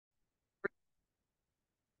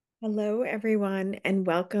Hello, everyone, and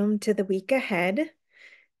welcome to the week ahead.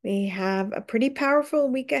 We have a pretty powerful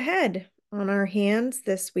week ahead on our hands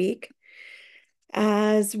this week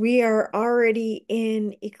as we are already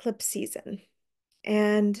in eclipse season.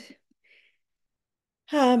 And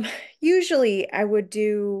um, usually I would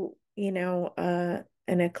do, an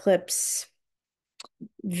eclipse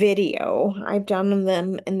video. I've done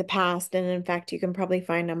them in the past, and in fact, you can probably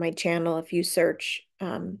find on my channel if you search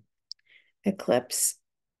eclipse,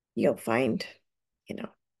 you'll find, you know,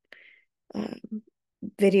 um,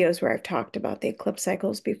 videos where I've talked about the eclipse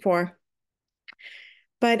cycles before.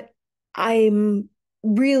 But I'm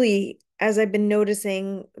really, as I've been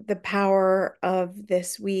noticing the power of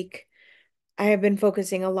this week, I have been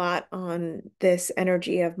focusing a lot on this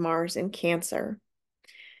energy of Mars and Cancer.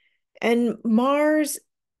 And Mars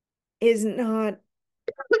is not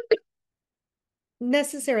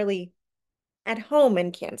necessarily at home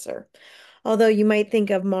in Cancer, although you might think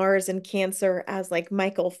of Mars and Cancer as like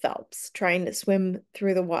Michael Phelps trying to swim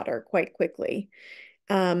through the water quite quickly.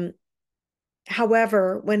 Um,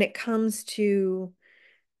 However, when it comes to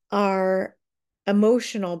our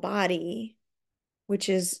emotional body, which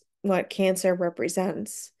is what Cancer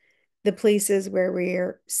represents, the places where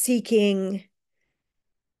we're seeking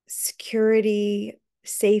security,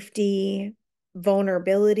 safety,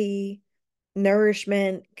 vulnerability,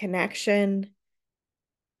 nourishment, connection,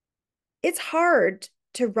 it's hard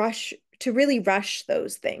to really rush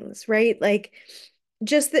those things, right? Like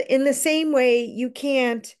in the same way you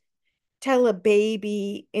can't tell a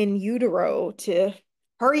baby in utero to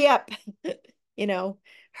hurry up, you know,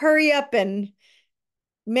 hurry up and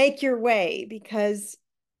make your way because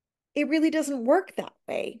it really doesn't work that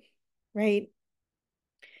way, right?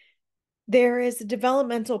 There is a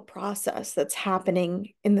developmental process that's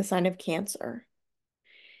happening in the sign of Cancer.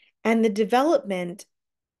 And the development,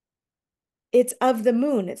 it's of the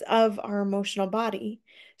moon, it's of our emotional body.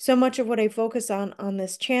 So much of what I focus on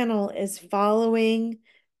this channel is following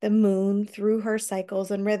the moon through her cycles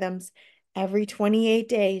and rhythms. Every 28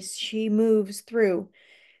 days, she moves through.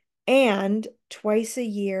 And twice a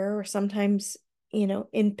year, or sometimes,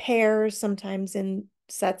 in pairs, sometimes in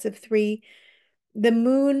sets of three, the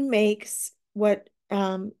moon makes what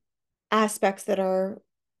aspects that are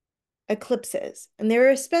eclipses. And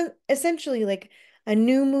they're essentially like a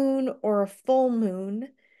new moon or a full moon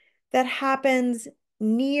that happens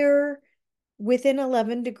near within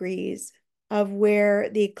 11 degrees of where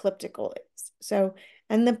the ecliptical is. So,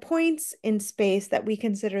 and the points in space that we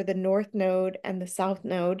consider the north node and the south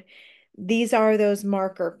node, these are those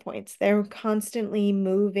marker points. They're constantly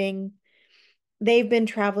moving. They've been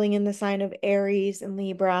traveling in the sign of Aries and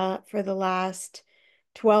Libra for the last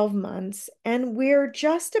 12 months, and we're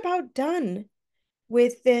just about done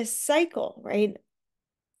with this cycle, right?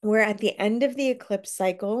 We're at the end of the eclipse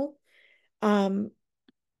cycle. Um,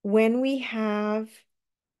 when we have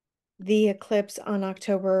the eclipse on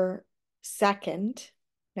October 2nd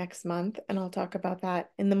next month, and I'll talk about that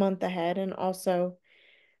in the month ahead, and also,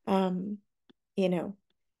 um, you know,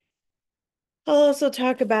 I'll also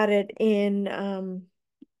talk about it in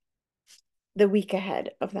the week ahead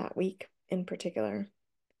of that week in particular.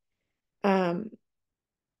 Um,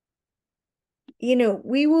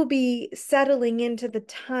 we will be settling into the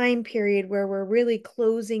time period where we're really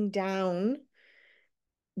closing down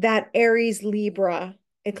that Aries Libra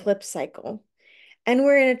eclipse cycle. And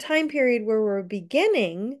we're in a time period where we're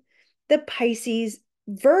beginning the Pisces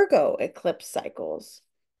Virgo eclipse cycles.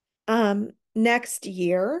 Next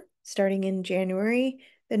year, starting in January,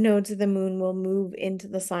 the nodes of the moon will move into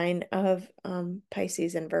the sign of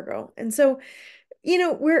Pisces and Virgo. And so,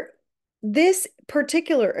 we're this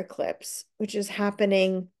particular eclipse, which is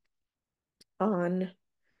happening on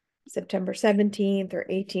September 17th or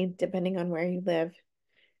 18th, depending on where you live,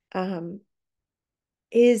 um,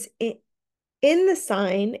 is in the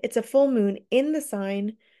sign, it's a full moon in the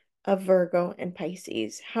sign of Virgo and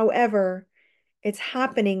Pisces. However, it's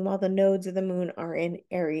happening while the nodes of the moon are in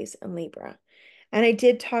Aries and Libra. And I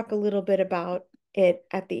did talk a little bit about it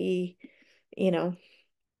at the, you know,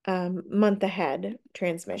 month ahead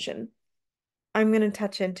transmission. I'm going to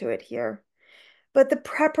touch into it here. But the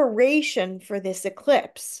preparation for this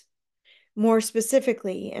eclipse, more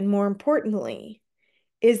specifically and more importantly,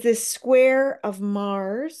 is this square of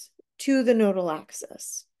Mars to the nodal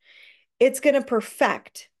axis. It's going to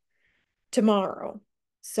perfect tomorrow.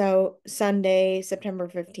 So Sunday, September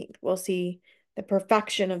 15th, we'll see the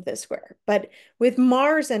perfection of this square. But with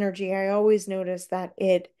Mars energy, I always notice that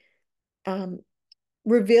it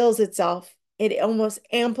reveals itself. It almost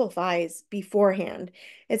amplifies beforehand.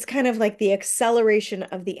 It's kind of like the acceleration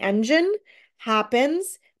of the engine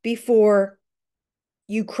happens before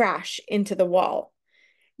you crash into the wall.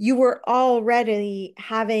 You were already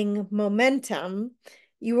having momentum.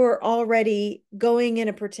 You were already going in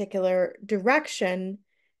a particular direction.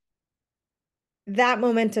 That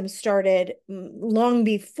momentum started long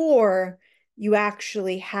before you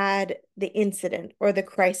actually had the incident or the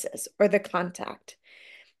crisis or the contact.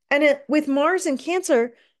 And with Mars and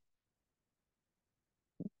Cancer,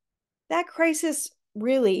 that crisis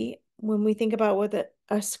really, when we think about what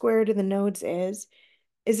a square to the nodes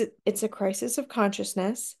it's a crisis of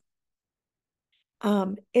consciousness.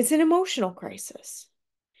 It's an emotional crisis.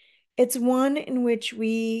 It's one in which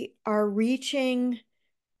we are reaching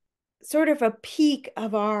sort of a peak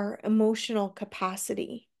of our emotional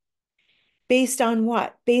capacity. Based on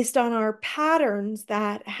what? Based on our patterns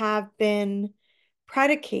that have been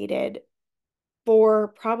predicated for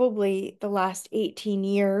probably the last 18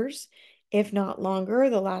 years, if not longer,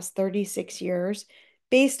 the last 36 years,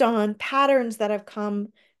 based on patterns that have come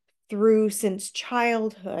through since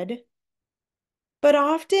childhood. But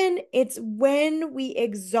often it's when we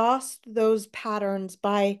exhaust those patterns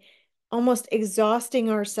by almost exhausting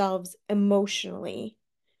ourselves emotionally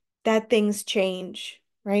that things change,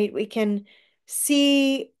 right? We can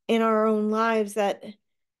see in our own lives that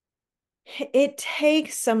it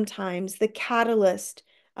takes sometimes the catalyst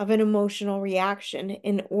of an emotional reaction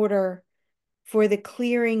in order for the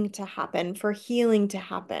clearing to happen, for healing to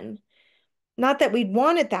happen. Not that we'd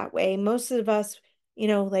want it that way. Most of us,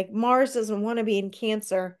 like Mars doesn't want to be in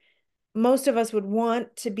Cancer. Most of us would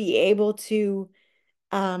want to be able to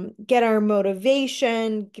get our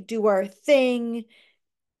motivation, do our thing,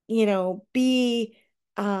 be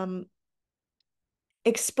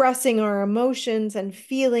expressing our emotions and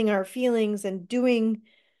feeling our feelings and doing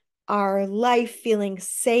our life feeling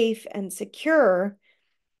safe and secure.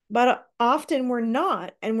 But often we're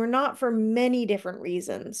not, and we're not for many different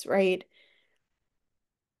reasons, right?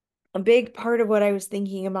 A big part of what I was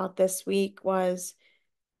thinking about this week was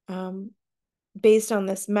based on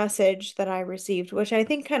this message that I received, which I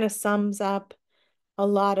think kind of sums up a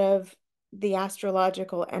lot of the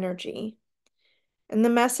astrological energy. And the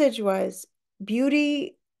message was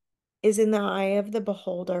beauty is in the eye of the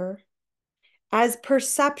beholder, as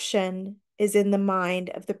perception is in the mind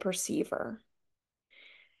of the perceiver.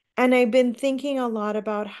 And I've been thinking a lot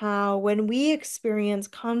about how when we experience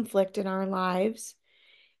conflict in our lives,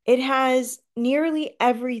 it has nearly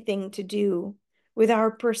everything to do with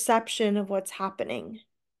our perception of what's happening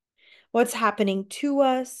to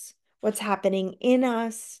us, what's happening in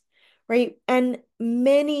us, right? And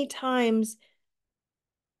many times,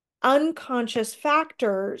 unconscious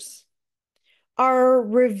factors are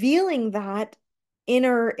revealing that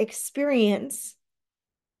inner experience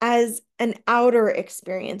as an outer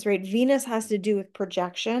experience, right? Venus has to do with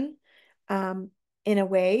projection, in a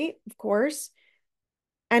way, of course.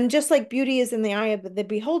 And just like beauty is in the eye of the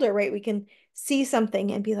beholder, right? We can see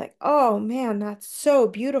something and be like, oh man, that's so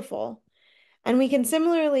beautiful. And we can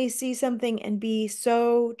similarly see something and be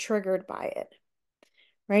so triggered by it,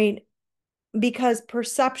 right? Because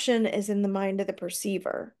perception is in the mind of the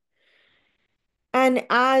perceiver. And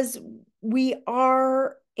as we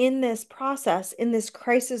are in this process, in this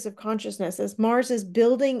crisis of consciousness, as Mars is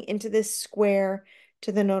building into this square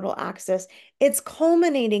to the nodal axis, it's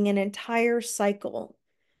culminating an entire cycle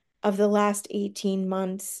of the last 18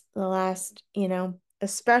 months, the last,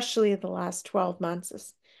 especially the last 12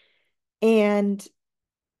 months. And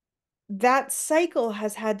that cycle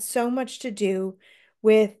has had so much to do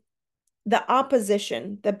with the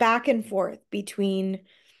opposition, the back and forth between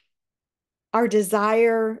our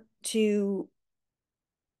desire to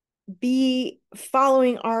be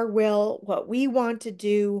following our will, what we want to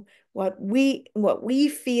do, what we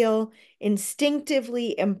feel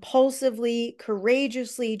instinctively, impulsively,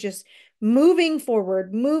 courageously, just moving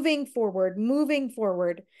forward, moving forward, moving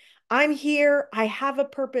forward. I'm here, I have a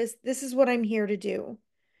purpose, this is what I'm here to do.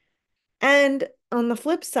 And on the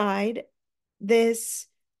flip side, this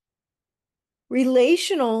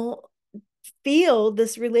relational field,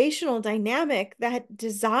 this relational dynamic that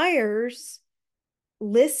desires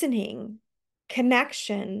listening,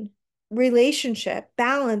 connection, relationship,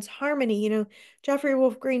 balance, harmony. Jeffrey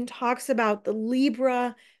Wolf Green talks about the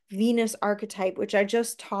Libra Venus archetype, which I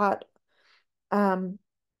just taught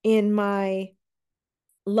in my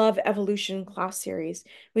Love Evolution class series.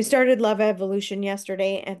 We started Love Evolution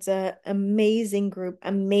yesterday. It's an amazing group,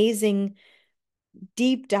 amazing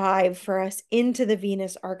deep dive for us into the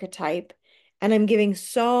Venus archetype. And I'm giving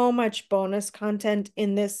so much bonus content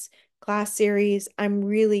in this class series. I'm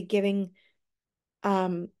really giving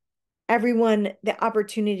everyone the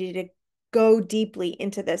opportunity to go deeply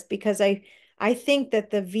into this because I I think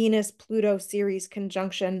that the Venus-Pluto series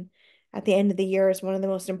conjunction at the end of the year is one of the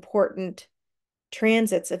most important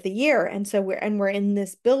transits of the year. And so we're in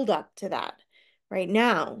this buildup to that right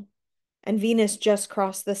now. And Venus just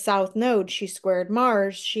crossed the South Node. She squared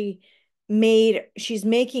Mars. She's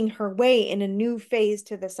making her way in a new phase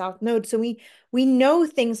to the South Node. So we know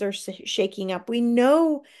things are shaking up. We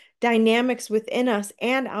know dynamics within us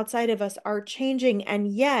and outside of us are changing. And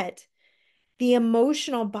yet the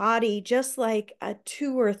emotional body, just like a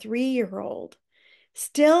 2 or 3-year-old,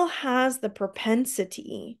 still has the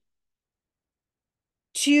propensity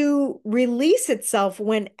to release itself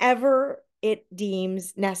whenever it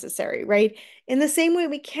deems necessary, right? In the same way,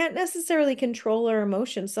 we can't necessarily control our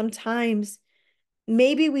emotions. Sometimes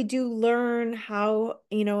maybe we do learn how,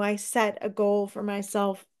 I set a goal for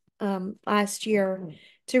myself last year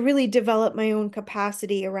to really develop my own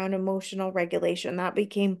capacity around emotional regulation. That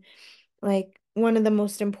became like one of the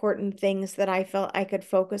most important things that I felt I could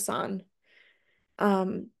focus on.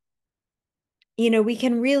 Um, we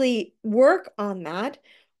can really work on that,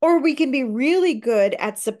 or we can be really good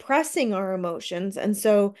at suppressing our emotions. And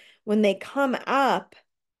so when they come up,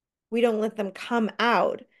 we don't let them come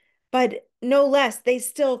out. But no less, they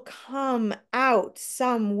still come out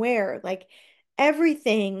somewhere. Like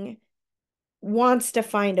everything wants to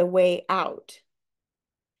find a way out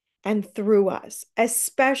and through us,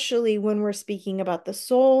 especially when we're speaking about the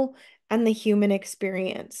soul and the human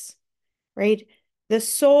experience, right? The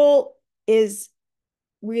soul is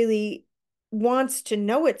really wants to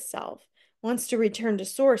know itself, wants to return to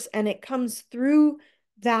source, and it comes through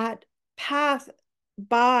that path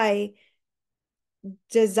by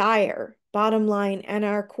desire, bottom line, and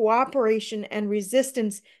our cooperation and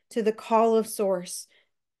resistance to the call of source,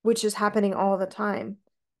 which is happening all the time.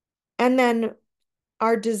 And then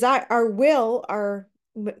our desire, our will,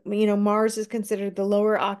 Mars is considered the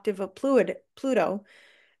lower octave of Pluto.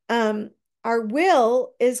 Um, our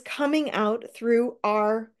will is coming out through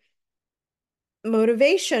our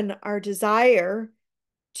motivation, our desire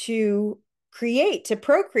to create, to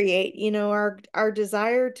procreate, our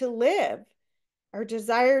desire to live, our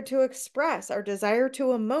desire to express, our desire to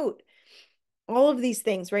emote, all of these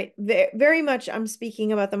things, right? Very much I'm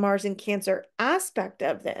speaking about the Mars and Cancer aspect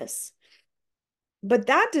of this. But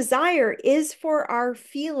that desire is for our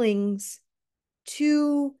feelings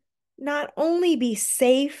to not only be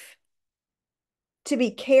safe, to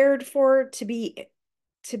be cared for, to be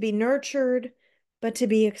nurtured, but to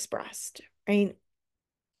be expressed, right?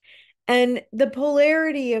 And the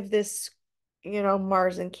polarity of this,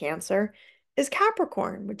 Mars and Cancer is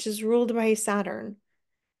Capricorn, which is ruled by Saturn.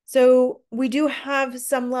 So we do have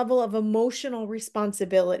some level of emotional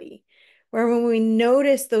responsibility where when we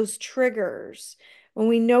notice those triggers, when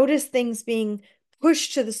we notice things being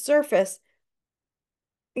pushed to the surface,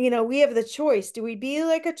 we have the choice. Do we be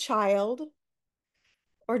like a child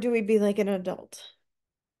or do we be like an adult?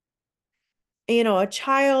 A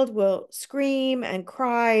child will scream and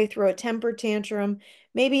cry, throw a temper tantrum,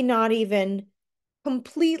 maybe not even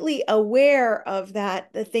completely aware of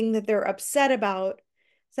the thing that they're upset about.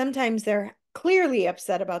 Sometimes they're clearly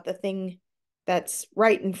upset about the thing that's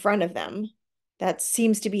right in front of them that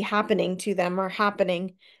seems to be happening to them or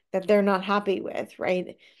happening that they're not happy with,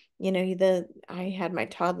 right? I had my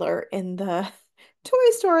toddler in the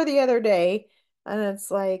toy store the other day, and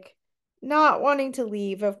it's like not wanting to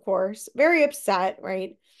leave, of course, very upset,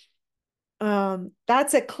 right?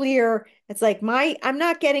 That's a clear, it's like I'm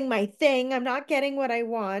not getting my thing, I'm not getting what I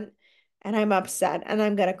want, and I'm upset and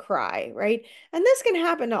I'm gonna cry, right? And this can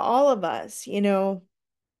happen to all of us,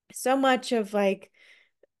 so much of like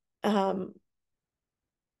um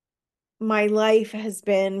my life has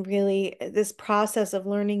been really this process of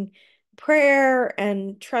learning prayer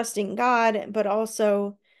and trusting God, but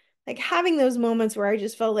also like having those moments where I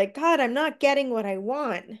just felt like, God, I'm not getting what I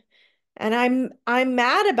want. And I'm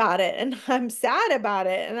mad about it and I'm sad about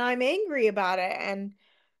it and I'm angry about it. And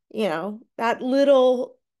that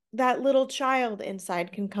little child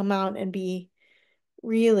inside can come out and be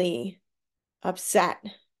really upset.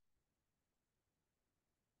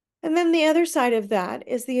 And then the other side of that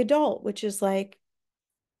is the adult, which is like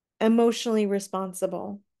emotionally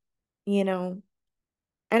responsible, you know.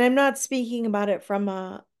 And I'm not speaking about it from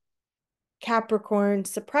a Capricorn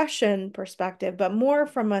suppression perspective, but more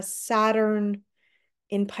from a Saturn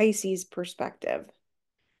in Pisces perspective.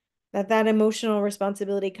 That emotional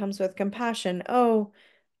responsibility comes with compassion. Oh,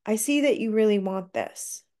 I see that you really want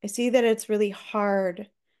this. I see that it's really hard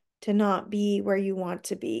to not be where you want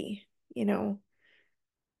to be, you know.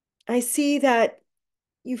 I see that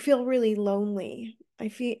you feel really lonely. I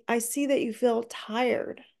see that you feel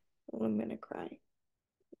tired. Oh, I'm gonna cry.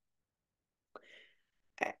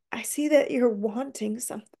 I see that you're wanting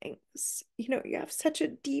some things. You have such a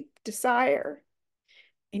deep desire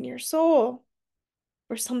in your soul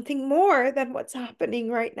for something more than what's happening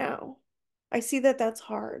right now. I see that that's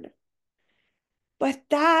hard. But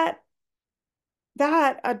that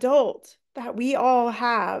adult that we all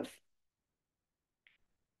have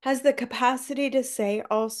has the capacity to say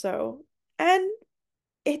also, and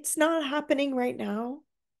it's not happening right now.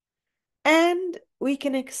 And we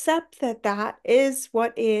can accept that that is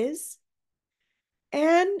what is.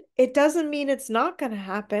 And it doesn't mean it's not going to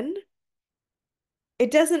happen.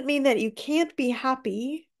 It doesn't mean that you can't be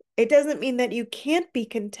happy. It doesn't mean that you can't be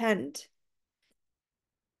content.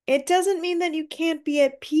 It doesn't mean that you can't be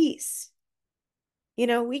at peace.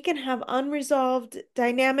 We can have unresolved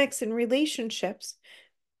dynamics in relationships.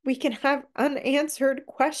 We can have unanswered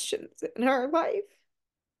questions in our life.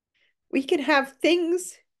 We can have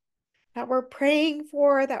things that we're praying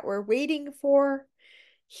for, that we're waiting for,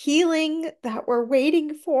 healing that we're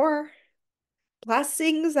waiting for,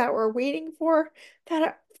 blessings that we're waiting for,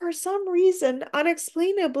 that for some reason,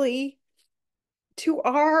 unexplainably, to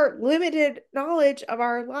our limited knowledge of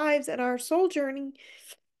our lives and our soul journey,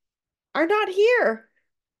 are not here.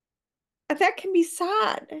 And that can be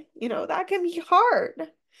sad, that can be hard.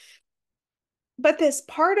 But this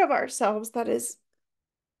part of ourselves that is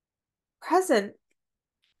present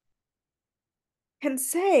can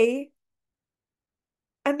say,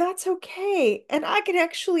 and that's okay. And I can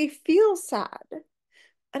actually feel sad.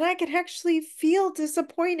 And I can actually feel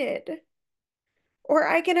disappointed. Or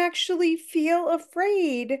I can actually feel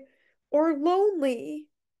afraid or lonely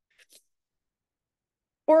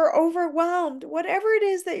or overwhelmed, whatever it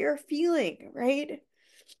is that you're feeling, right?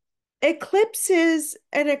 Eclipses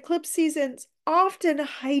and eclipse seasons often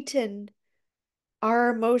heighten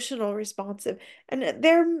our emotional responsive. And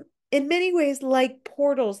they're in many ways like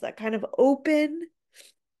portals that kind of open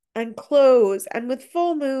and close. And with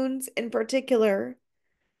full moons in particular,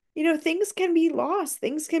 things can be lost,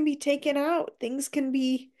 things can be taken out, things can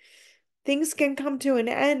come to an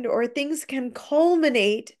end, or things can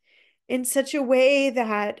culminate in such a way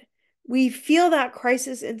that we feel that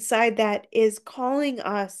crisis inside that is calling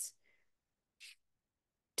us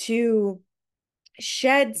to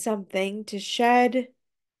shed something, to shed.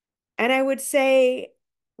 And I would say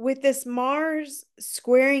with this Mars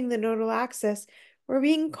squaring the nodal axis, we're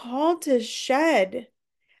being called to shed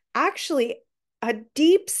actually a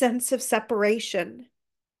deep sense of separation.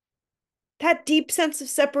 That deep sense of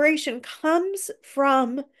separation comes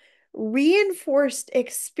from reinforced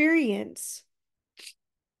experience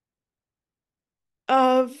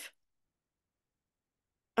of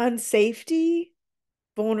unsafety,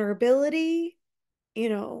 vulnerability, you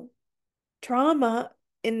know, trauma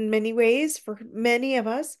in many ways for many of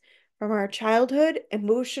us from our childhood,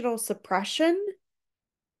 emotional suppression,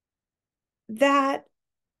 that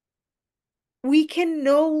we can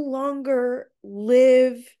no longer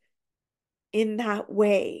live in that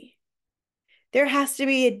way. There has to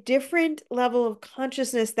be a different level of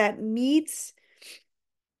consciousness that meets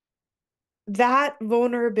that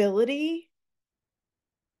vulnerability,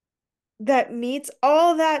 that meets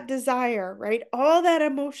all that desire, right? All that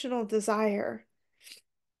emotional desire,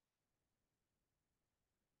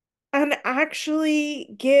 and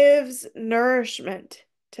actually gives nourishment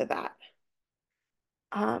to that.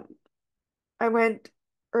 Um, I went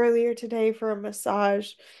earlier today for a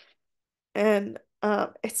massage, and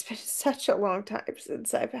it's been such a long time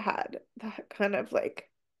since I've had that kind of like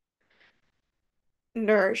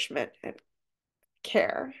nourishment and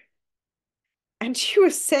care. And she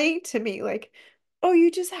was saying to me like, "Oh,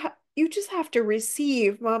 you just have to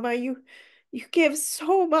receive, Mama. You give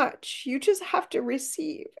so much. You just have to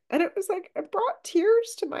receive." And it was like it brought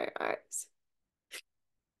tears to my eyes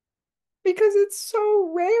because it's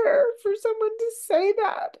so rare for someone to say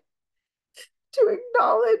that, to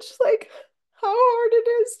acknowledge like how hard it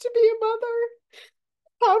is to be a mother,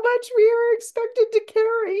 how much we are expected to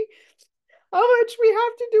carry, how much we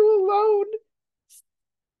have to do alone.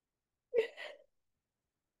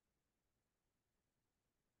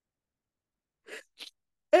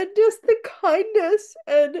 And just the kindness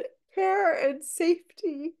and care and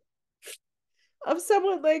safety of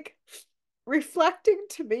someone like reflecting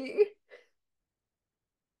to me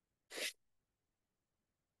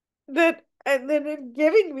that, and then it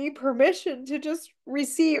giving me permission to just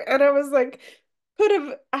receive. And I was like, could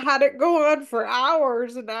have had it go on for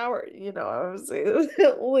hours and hours, I was it was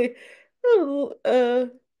only uh,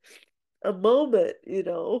 a moment,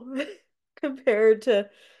 compared to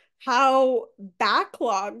how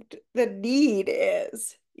backlogged the need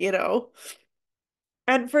is.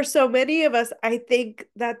 And for so many of us, I think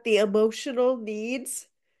that the emotional needs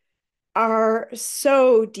are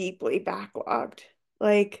so deeply backlogged,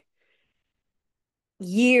 like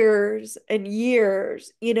years and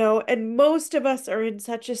years, and most of us are in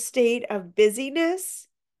such a state of busyness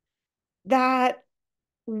that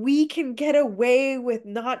we can get away with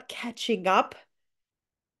not catching up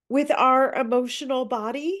with our emotional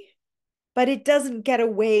body, but it doesn't get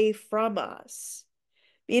away from us,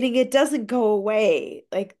 meaning it doesn't go away.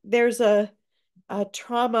 Like there's a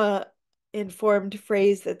trauma informed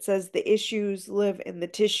phrase that says the issues live in the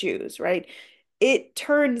tissues, right? It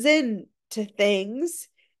turns into things,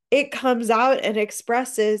 it comes out and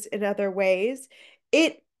expresses in other ways,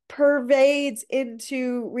 it pervades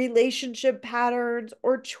into relationship patterns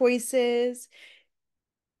or choices,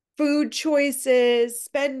 food choices,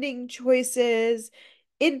 spending choices,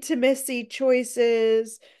 intimacy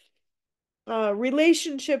choices,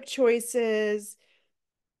 relationship choices,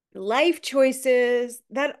 life choices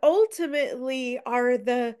that ultimately are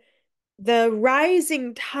the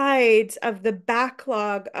rising tides of the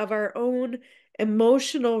backlog of our own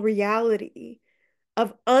emotional reality,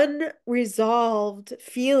 of unresolved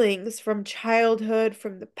feelings from childhood,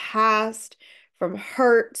 from the past, from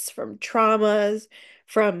hurts, from traumas,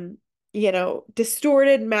 from,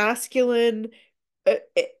 distorted masculine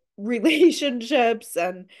relationships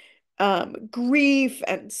and grief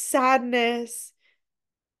and sadness.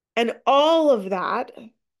 And all of that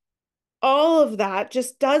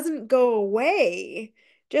just doesn't go away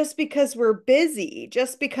just because we're busy,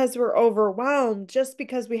 just because we're overwhelmed, just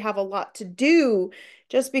because we have a lot to do,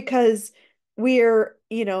 just because we're,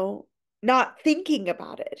 not thinking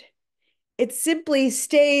about it. It simply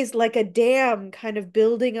stays like a dam kind of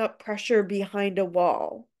building up pressure behind a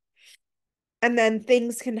wall. And then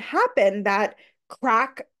things can happen that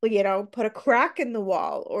crack, put a crack in the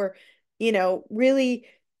wall or, really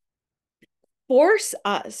force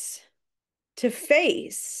us to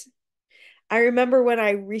face. I remember when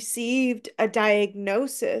I received a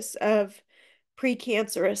diagnosis of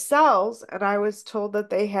precancerous cells, and I was told that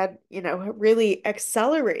they had, really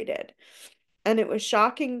accelerated. And it was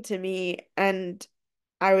shocking to me. And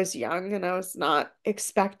I was young and I was not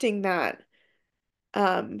expecting that.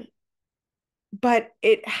 Um, but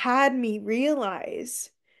it had me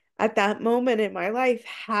realize at that moment in my life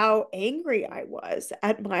how angry I was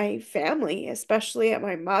at my family, especially at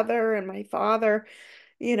my mother and my father,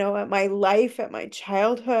 at my life, at my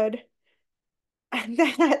childhood. And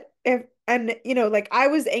that if and like I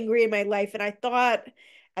was angry in my life and I thought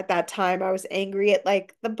at that time I was angry at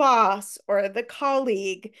like the boss or the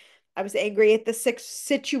colleague. I was angry at the six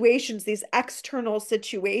situations, these external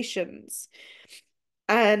situations.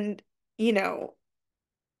 And, you know,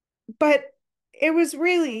 but it was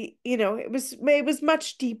really, it was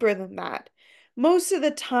much deeper than that. Most of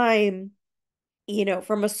the time,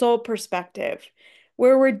 from a soul perspective,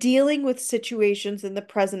 where we're dealing with situations in the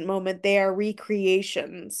present moment, they are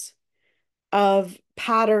recreations of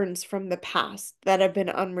patterns from the past that have been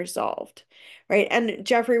unresolved, right? And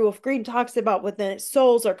Jeffrey Wolf Green talks about when the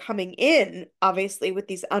souls are coming in, obviously, with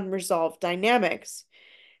these unresolved dynamics.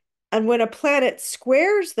 And when a planet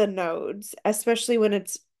squares the nodes, especially when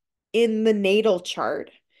it's in the natal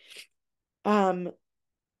chart, um,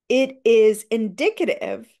 it is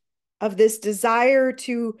indicative of this desire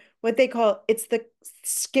to what they call it's the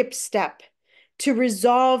skip step, to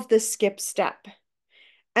resolve the skip step.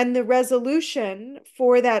 And the resolution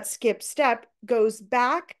for that skip step goes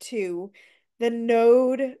back to the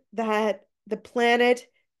node that the planet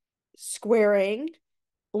squaring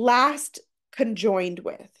last conjoined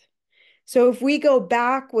with. So if we go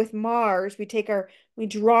back with Mars, we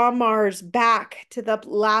draw Mars back to the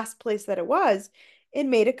last place that it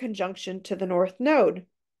made a conjunction to the North Node.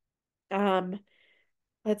 Um,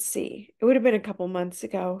 let's see. It would have been a couple months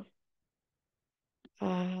ago.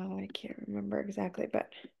 I can't remember exactly, but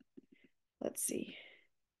let's see.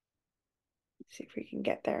 See if we can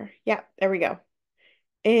get there. Yeah, there we go.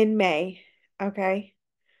 In May. Okay.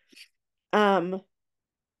 Um,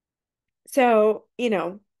 so,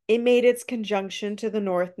 it made its conjunction to the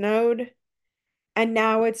North Node, and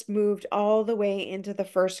now it's moved all the way into the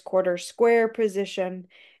first quarter square position,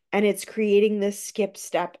 and it's creating this skip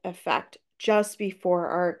step effect just before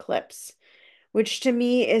our eclipse, which to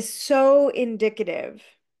me is so indicative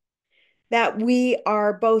that we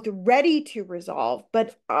are both ready to resolve,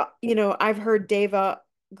 but I've heard Deva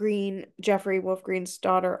Green, Jeffrey Wolf Green's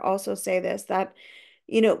daughter, also say this, that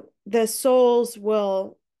the souls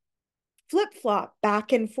will flip-flop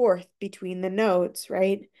back and forth between the nodes,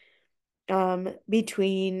 right?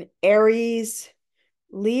 Between Aries,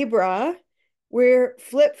 Libra, we're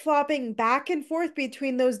flip-flopping back and forth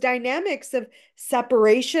between those dynamics of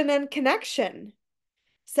separation and connection,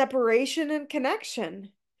 separation and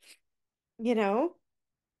connection, you know?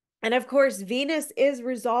 And of course, Venus is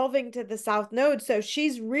resolving to the South Node. So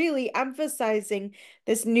she's really emphasizing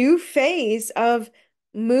this new phase of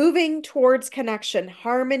moving towards connection,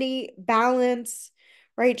 harmony, balance,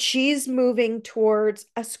 right? She's moving towards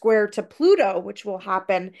a square to Pluto, which will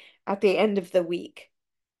happen at the end of the week,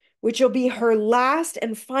 which will be her last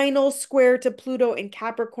and final square to Pluto in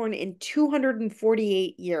Capricorn in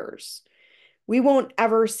 248 years. We won't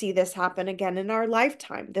ever see this happen again in our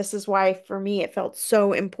lifetime. This is why, for me, it felt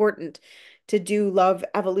so important to do Love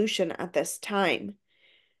Evolution at this time,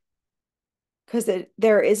 because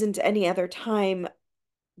there isn't any other time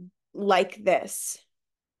like this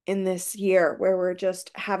in this year where we're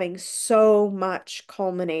just having so much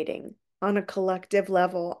culminating on a collective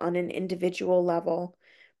level, on an individual level.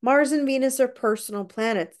 Mars and Venus are personal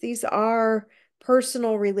planets. These are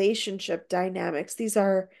personal relationship dynamics. These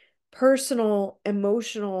are personal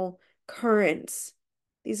emotional currents.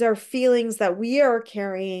 These are feelings that we are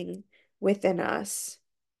carrying within us.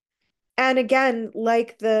 And again,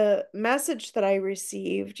 like the message that I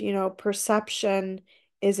received, perception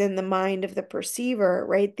is in the mind of the perceiver,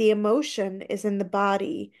 right? The emotion is in the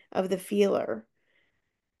body of the feeler.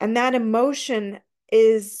 And that emotion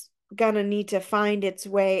is gonna need to find its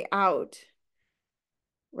way out,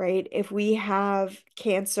 right? If we have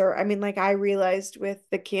cancer, I mean, like I realized with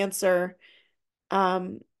the cancer,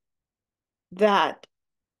 um, that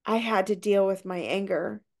I had to deal with my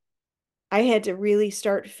anger. I had to really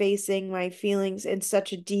start facing my feelings in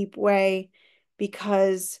such a deep way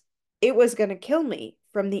because it was going to kill me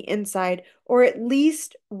from the inside, or at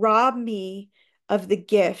least rob me of the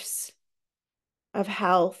gifts of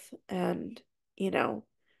health and, you know,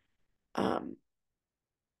 um,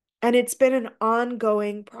 and it's been an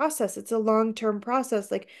ongoing process. It's a long-term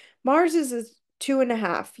process. Like Mars is a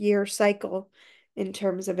 2.5 year cycle in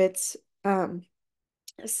terms of its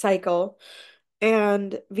cycle.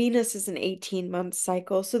 And Venus is an 18-month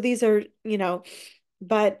cycle. So these are,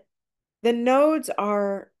 but the nodes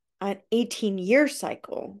are an 18-year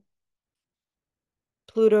cycle.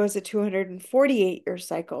 Pluto is a 248-year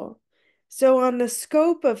cycle. So on the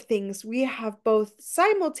scope of things, we have both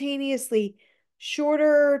simultaneously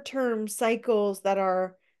shorter term cycles that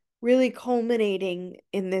are really culminating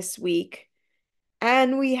in this week,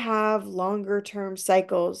 and we have longer term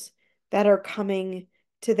cycles that are coming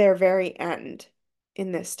to their very end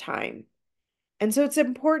in this time. And so it's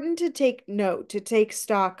important to take note, to take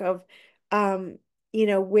stock of,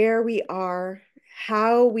 where we are,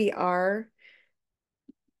 how we are,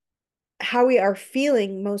 how we are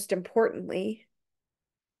feeling, most importantly,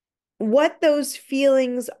 what those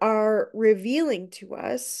feelings are revealing to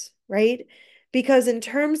us, right? Because in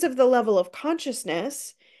terms of the level of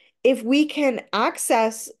consciousness, if we can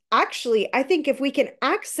access, actually, I think if we can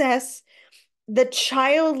access the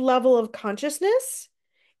child level of consciousness,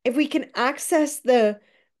 if we can access the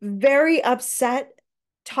very upset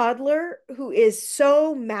toddler who is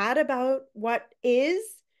so mad about wherever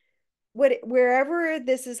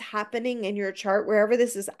this is happening in your chart, wherever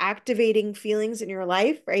this is activating feelings in your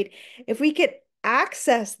life, right? If we could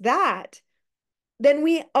access that, then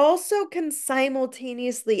we also can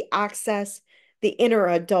simultaneously access the inner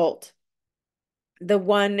adult, the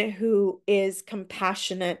one who is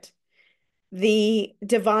compassionate, the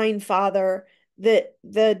divine father,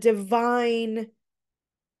 the divine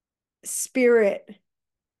spirit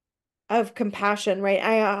of compassion, right?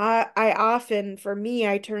 I often, for me,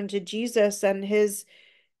 I turn to Jesus and his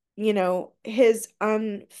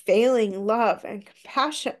unfailing love and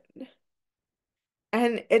compassion.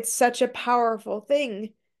 And it's such a powerful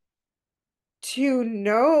thing to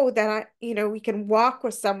know that we can walk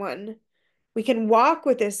with someone, we can walk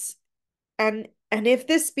with this, and if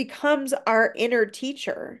this becomes our inner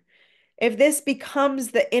teacher, if this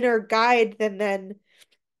becomes the inner guide, then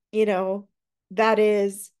you know, that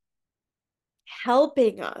is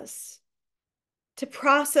helping us to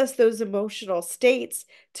process those emotional states,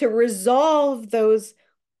 to resolve those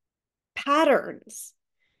patterns,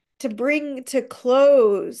 to bring to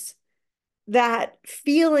close that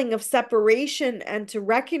feeling of separation and to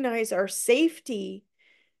recognize our safety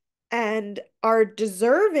and our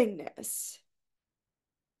deservingness,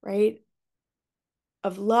 right?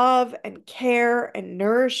 Of love and care and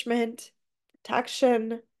nourishment,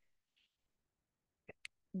 protection.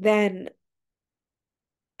 Then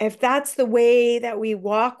if that's the way that we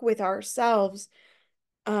walk with ourselves,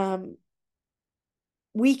 um,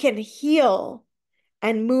 we can heal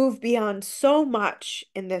and move beyond so much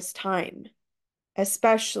in this time,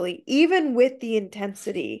 especially even with the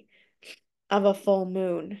intensity of a full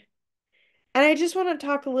moon. And I just want to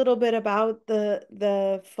talk a little bit about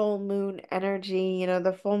the full moon energy. You know,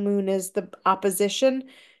 the full moon is the opposition.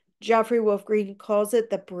 Geoffrey Wolf Green calls it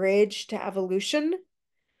the bridge to evolution.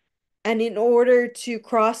 And in order to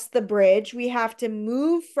cross the bridge, we have to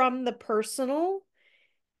move from the personal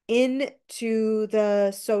into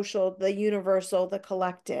the social, the universal, the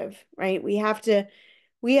collective, right? We have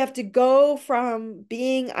to go from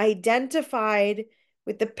being identified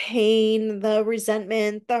with the pain, the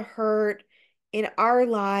resentment, the hurt in our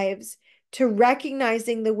lives to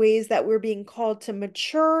recognizing the ways that we're being called to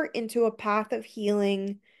mature into a path of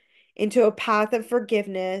healing, into a path of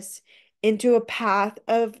forgiveness, into a path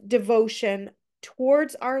of devotion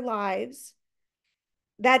towards our lives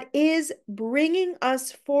that is bringing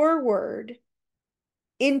us forward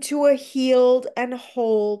into a healed and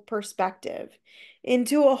whole perspective,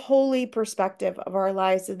 into a holy perspective of our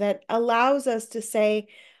lives that allows us to say,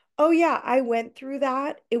 oh, yeah, I went through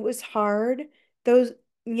that. It was hard. Those,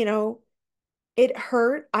 you know, it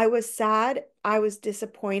hurt. I was sad. I was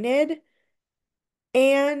disappointed.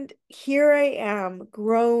 And here I am,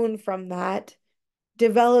 grown from that,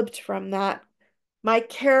 developed from that. My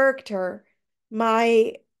character,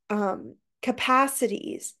 my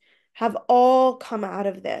capacities have all come out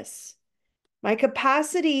of this. My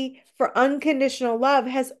capacity for unconditional love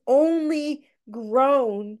has only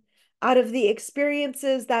grown out of the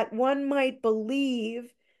experiences that one might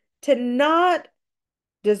believe to not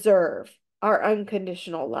deserve our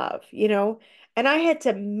unconditional love, you know? And I had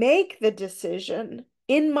to make the decision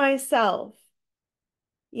in myself.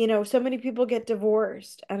 You know, so many people get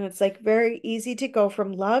divorced, and it's like very easy to go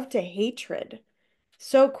from love to hatred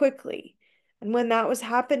so quickly. And when that was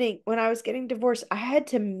happening, when I was getting divorced, I had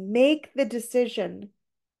to make the decision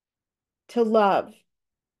to love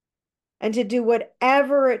and to do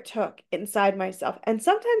whatever it took inside myself. And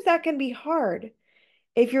sometimes that can be hard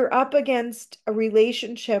if you're up against a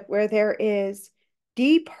relationship where there is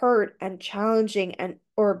deep hurt and challenging and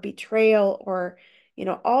or betrayal or, you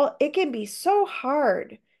know, all it can be so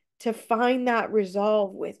hard to find that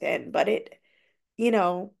resolve within. But it, you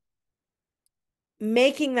know,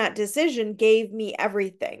 making that decision gave me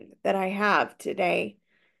everything that I have today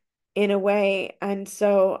in a way. And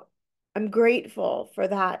so I'm grateful for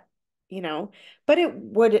that, you know. But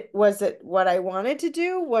was it what I wanted to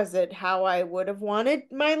do? Was it how I would have wanted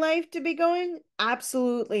my life to be going?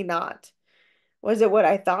 Absolutely not. Was it what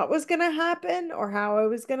I thought was going to happen or how I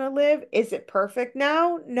was going to live? Is it perfect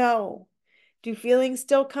now? No. Do feelings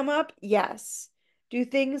still come up? Yes. Do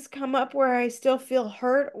things come up where I still feel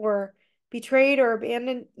hurt or betrayed or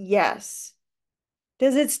abandoned? Yes.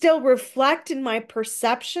 Does it still reflect in my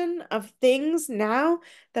perception of things now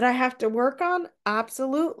that I have to work on?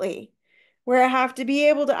 Absolutely. Where I have to be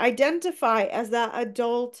able to identify as that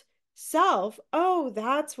adult self. Oh,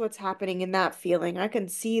 that's what's happening in that feeling. I can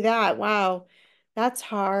see that. Wow, that's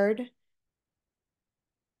hard.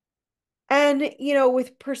 And, you know,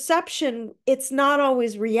 with perception, it's not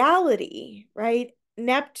always reality, right?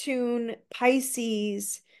 Neptune,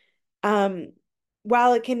 Pisces, um,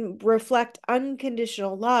 while it can reflect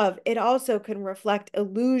unconditional love, it also can reflect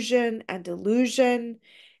illusion and delusion.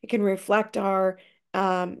 It can reflect our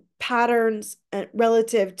patterns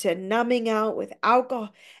relative to numbing out with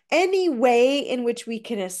alcohol, any way in which we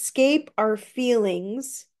can escape our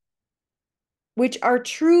feelings, which are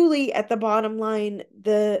truly at the bottom line,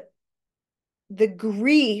 the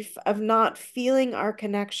grief of not feeling our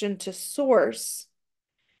connection to source,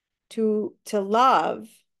 to love,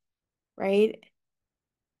 right?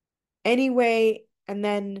 Anyway, and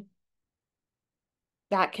then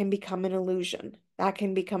that can become an illusion. That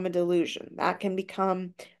can become a delusion. That can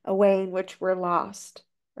become a way in which we're lost,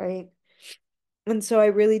 right? And so I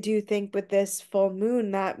really do think with this full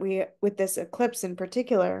moon that with this eclipse in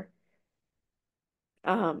particular,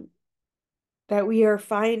 um, that we are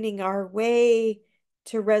finding our way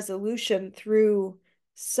to resolution through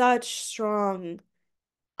such strong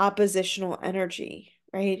oppositional energy,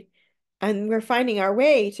 right? And we're finding our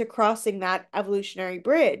way to crossing that evolutionary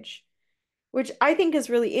bridge, which I think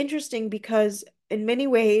is really interesting because in many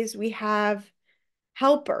ways we have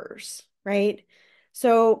helpers, right?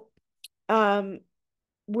 So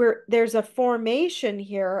there's a formation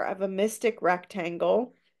here of a mystic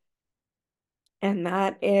rectangle, and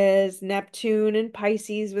that is Neptune and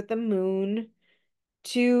Pisces with the moon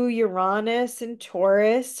to Uranus and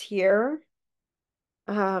Taurus here,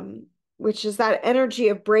 um, which is that energy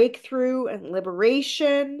of breakthrough and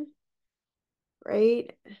liberation,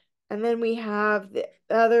 right? And then we have the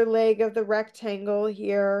other leg of the rectangle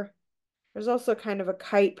here. There's also kind of a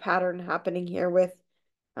kite pattern happening here with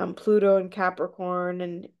Pluto and Capricorn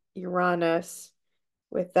and Uranus.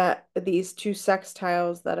 with these two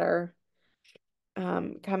sextiles that are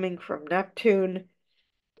coming from Neptune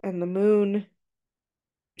and the moon.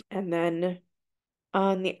 And then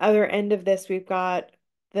on the other end of this, we've got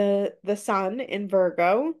the sun in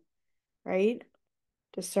Virgo, right?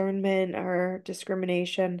 Discernment or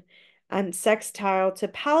discrimination, and sextile to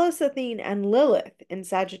Pallas Athene and Lilith in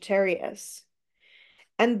Sagittarius.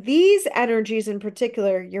 And these energies in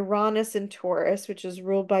particular, Uranus and Taurus, which is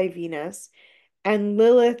ruled by Venus, and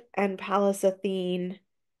Lilith and Pallas Athene,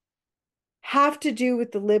 have to do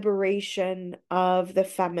with the liberation of the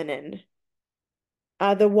feminine,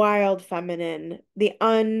 the wild feminine, the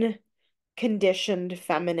unconditioned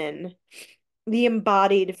feminine, the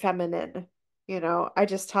embodied feminine. I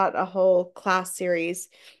just taught a whole class series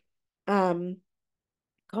um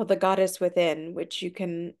called The Goddess Within, which you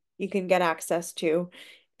can get access to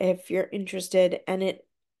if you're interested. And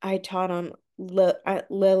I taught on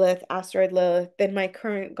Lilith, asteroid Lilith, in my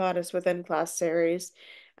current Goddess Within class series,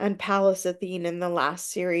 and Pallas Athene in the last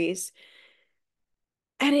series.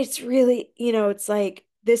 And it's really, it's like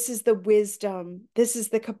this is the wisdom, this is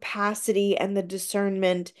the capacity and the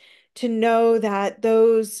discernment to know that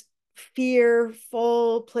those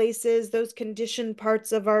fearful places, those conditioned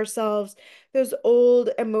parts of ourselves, those old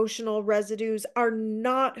emotional residues are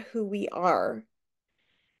not who we are.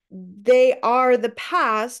 They are the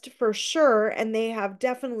past for sure, and they have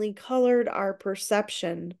definitely colored our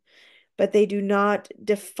perception, but they do not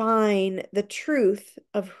define the truth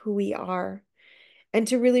of who we are. And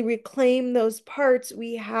to really reclaim those parts,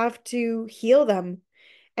 we have to heal them.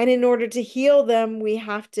 And in order to heal them, we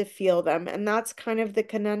have to feel them. And that's kind of the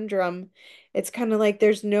conundrum. It's kind of like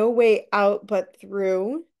there's no way out but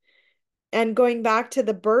through. And going back to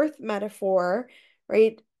the birth metaphor,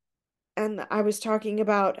 right? And I was talking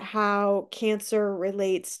about how Cancer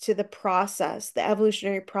relates to the process, the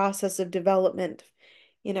evolutionary process of development,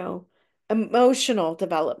 you know, emotional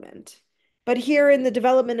development. But here in the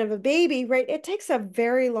development of a baby, right, it takes a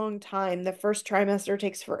very long time. The first trimester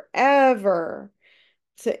takes forever.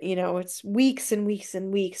 So, it's weeks and weeks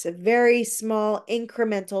and weeks of very small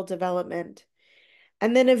incremental development.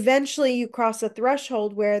 And then eventually you cross a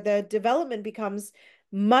threshold where the development becomes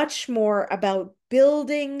much more about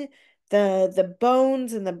building the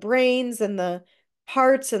bones and the brains and the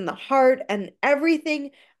parts and the heart, and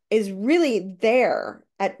everything is really there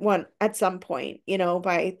at some point,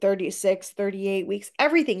 by 36, 38 weeks,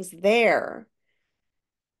 everything's there.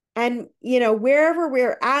 And, wherever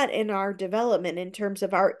we're at in our development in terms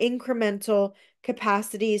of our incremental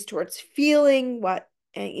capacities towards feeling what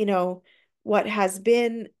has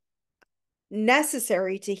been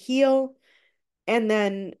necessary to heal, and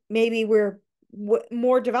then maybe we're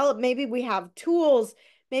more developed, maybe we have tools,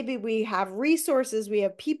 maybe we have resources, we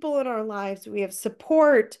have people in our lives, we have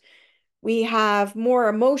support, we have more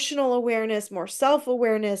emotional awareness, more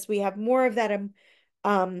self-awareness, we have more of that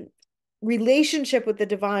um, relationship with the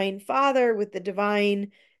divine father, with the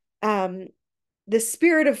divine um, the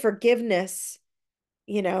spirit of forgiveness,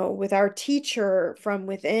 with our teacher from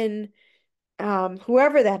within,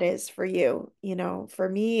 whoever that is for you. For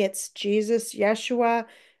me, it's Jesus, Yeshua,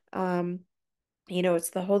 it's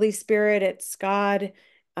the Holy Spirit, it's God.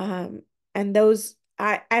 Um, and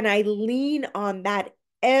I lean on that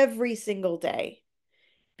every single day,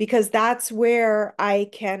 because that's where I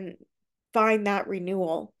can find that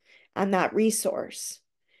renewal and that resource.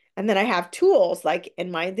 And then I have tools like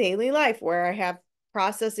in my daily life where I have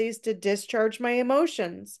processes to discharge my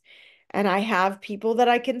emotions. And I have people that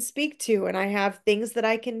I can speak to, and I have things that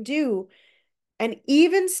I can do. And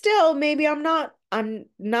even still, maybe I'm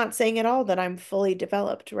not saying at all that I'm fully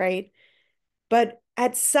developed, right? But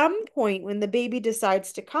at some point when the baby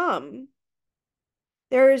decides to come,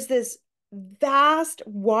 there is this vast,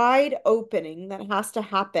 wide opening that has to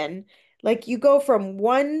happen. Like you go from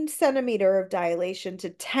 1 centimeter of dilation to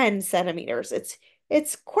 10 centimeters.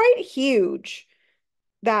 It's quite huge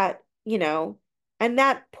that, and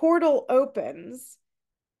that portal opens,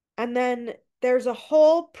 and then there's a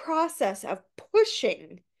whole process of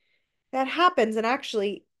pushing that happens. And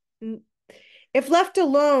actually, if left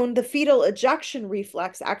alone, the fetal ejection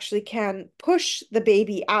reflex actually can push the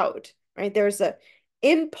baby out, right? There's a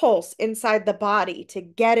impulse inside the body to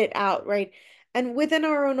get it out, right? And within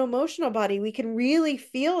our own emotional body, we can really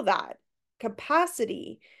feel that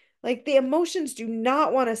capacity. Like the emotions do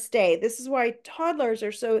not want to stay. This is why toddlers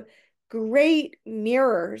are so great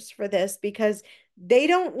mirrors for this, because they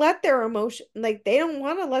don't let their emotion, like they don't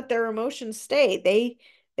want to let their emotions stay.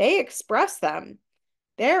 They express them.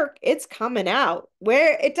 It's coming out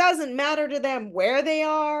where it doesn't matter to them where they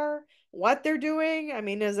are, what they're doing. I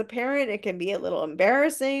mean, as a parent, it can be a little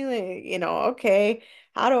embarrassing. Okay,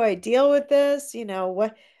 how do I deal with this?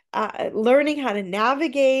 Learning how to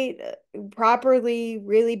navigate properly,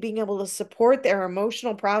 really being able to support their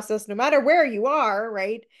emotional process, no matter where you are,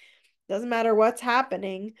 right? Doesn't matter what's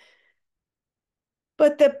happening.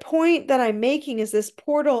 But the point that I'm making is this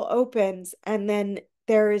portal opens and then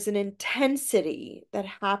there is an intensity that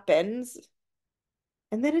happens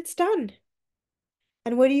and then it's done.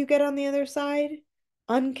 And what do you get on the other side?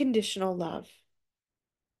 Unconditional love.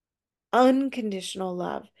 Unconditional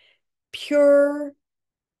love. Pure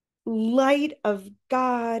light of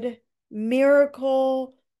God,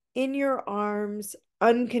 miracle in your arms,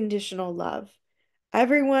 unconditional love.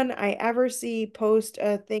 Everyone I ever see post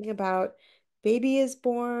a thing about baby is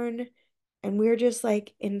born and we're just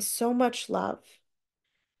like in so much love.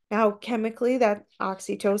 Now, chemically, that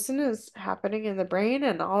oxytocin is happening in the brain,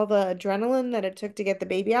 and all the adrenaline that it took to get the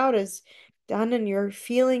baby out is done, and you're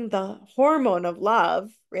feeling the hormone of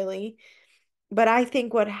love, really. But I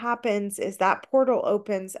think what happens is that portal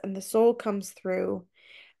opens and the soul comes through.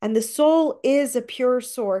 And the soul is a pure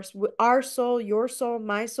source. Our soul, your soul,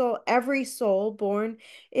 my soul, every soul born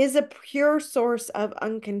is a pure source of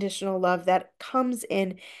unconditional love that comes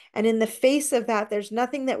in. And in the face of that, there's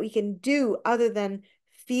nothing that we can do other than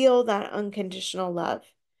feel that unconditional love.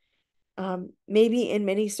 Maybe in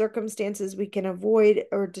many circumstances we can avoid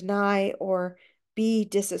or deny or be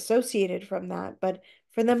disassociated from that. But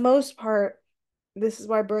for the most part, this is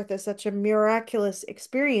why birth is such a miraculous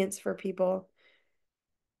experience for people.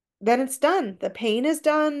 Then it's done. The pain is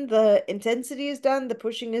done, the intensity is done, the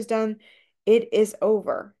pushing is done. It is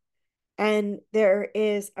over. And there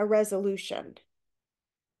is a resolution.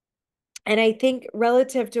 And I think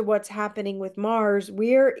relative to what's happening with Mars,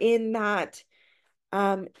 we're in that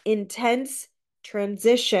intense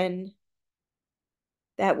transition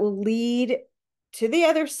that will lead to the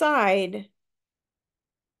other side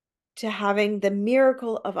to having the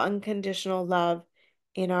miracle of unconditional love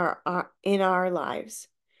in our lives.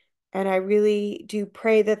 And I really do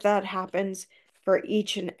pray that that happens for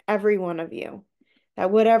each and every one of you.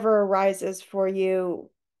 That whatever arises for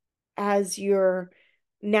you as you're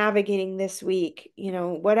navigating this week,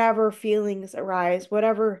 whatever feelings arise,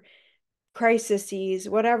 whatever crises,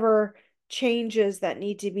 whatever changes that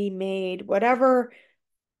need to be made, whatever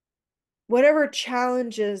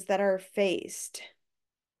challenges that are faced,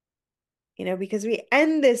 because we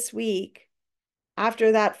end this week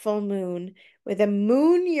after that full moon with a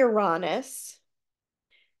moon Uranus,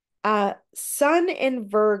 Sun in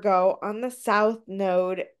Virgo on the south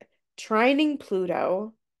node, trining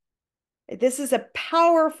Pluto. This is a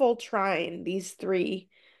powerful trine, these three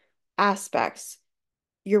aspects.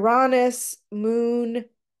 Uranus, Moon,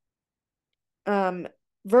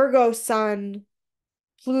 Virgo, Sun,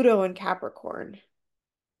 Pluto, and Capricorn.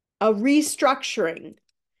 A restructuring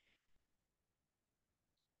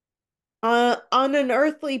on an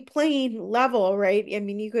earthly plane level, right? I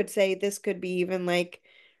mean, you could say this could be even like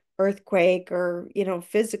earthquake or,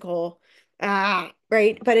 physical, right?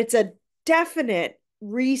 But it's a definite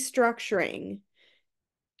restructuring.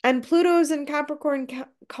 And Pluto's in Capricorn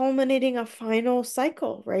culminating a final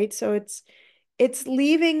cycle, right? So it's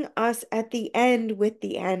leaving us at the end with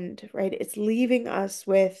the end, right? It's leaving us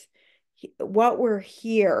with what we're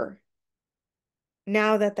here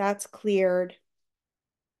now that that's cleared.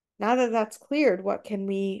 Now that that's cleared, what can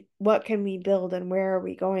we build and where are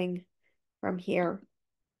we going from here?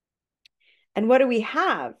 And what do we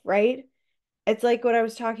have, right? It's like what I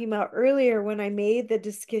was talking about earlier when I made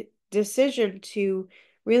the decision to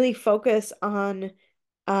really focus on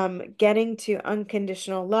getting to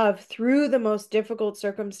unconditional love through the most difficult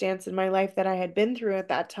circumstance in my life that I had been through at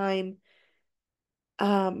that time.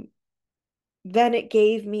 Um, then it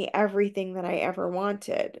gave me everything that I ever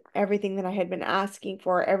wanted, everything that I had been asking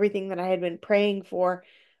for, everything that I had been praying for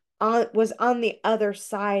was on the other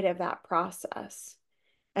side of that process.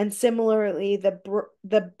 And similarly,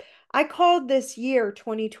 the I called this year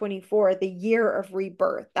 2024 the year of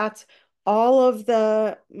rebirth. That's all of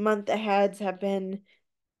the month aheads have been,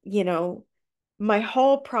 you know, my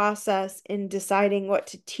whole process in deciding what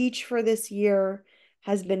to teach for this year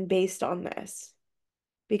has been based on this.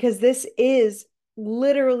 Because this is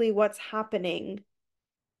literally what's happening,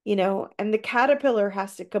 and the caterpillar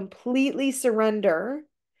has to completely surrender,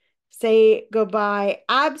 say goodbye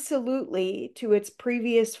absolutely to its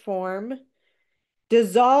previous form,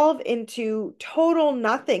 dissolve into total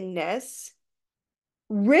nothingness,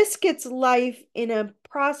 risk its life in a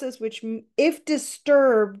process which, if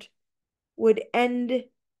disturbed, would end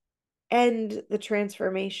the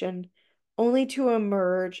transformation, only to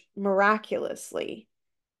emerge miraculously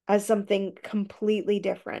as something completely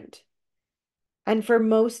different. And for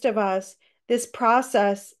most of us, this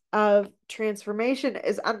process of transformation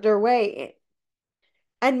is underway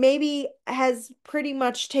and maybe has pretty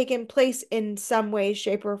much taken place in some way,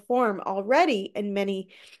 shape, or form already in many,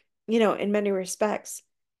 in many respects,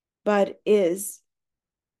 but is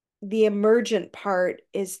the emergent part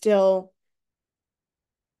is still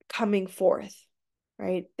coming forth,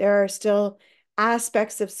 right? There are still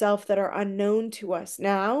aspects of self that are unknown to us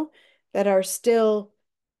now that are still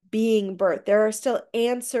being birthed. There are still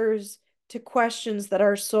answers to questions that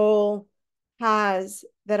our soul has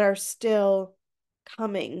that are still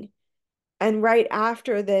coming. And right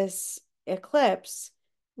after this eclipse,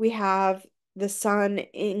 we have the sun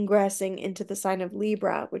ingressing into the sign of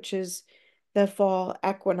Libra, which is the fall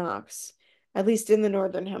equinox, at least in the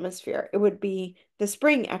northern hemisphere. It would be the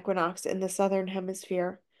spring equinox in the southern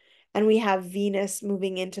hemisphere. And we have Venus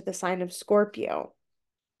moving into the sign of Scorpio.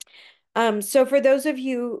 So for those of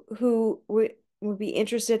you who would be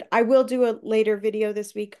interested, I will do a later video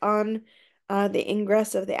this week on the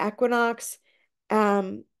ingress of the equinox.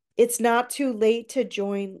 It's not too late to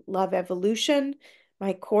join Love Evolution.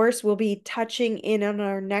 My course will be touching in on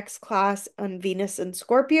our next class on Venus and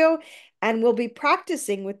Scorpio, and we'll be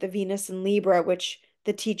practicing with the Venus and Libra, which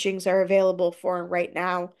the teachings are available for right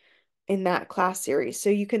now in that class series. So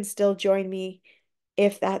you can still join me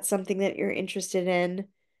if that's something that you're interested in.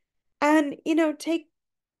 And, take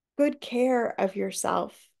good care of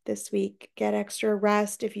yourself this week. Get extra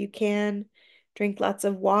rest if you can. Drink lots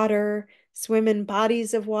of water, swim in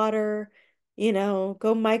bodies of water,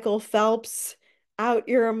 go Michael Phelps out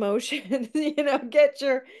your emotions, get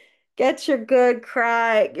your good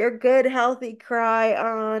cry, your good healthy cry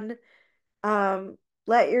on.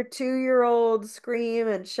 Let your 2-year-old scream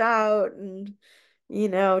and shout and,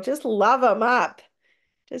 just love them up.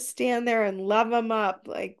 Just stand there and love them up,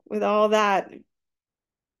 like with all that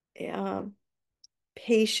um,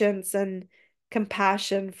 patience and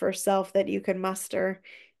compassion for self that you can muster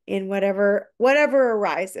in whatever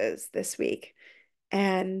arises this week.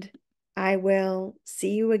 And I will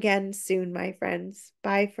see you again soon, my friends.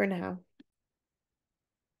 Bye for now.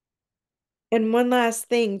 And one last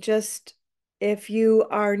thing, just if you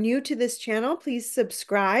are new to this channel, please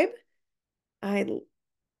subscribe. I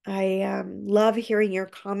I love hearing your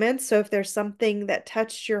comments. So if there's something that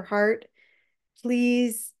touched your heart,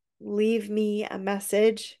 please leave me a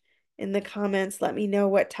message in the comments. Let me know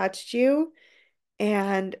what touched you,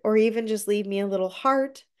 and or even just leave me a little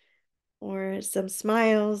heart or some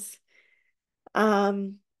smiles,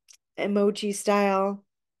 um, emoji style.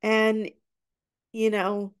 And you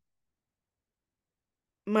know,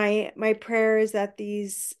 my prayer is that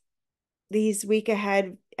these week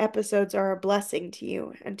ahead episodes are a blessing to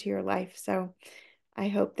you and to your life. So I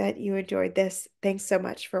hope that you enjoyed this. Thanks so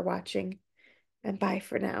much for watching, and bye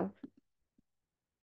for now.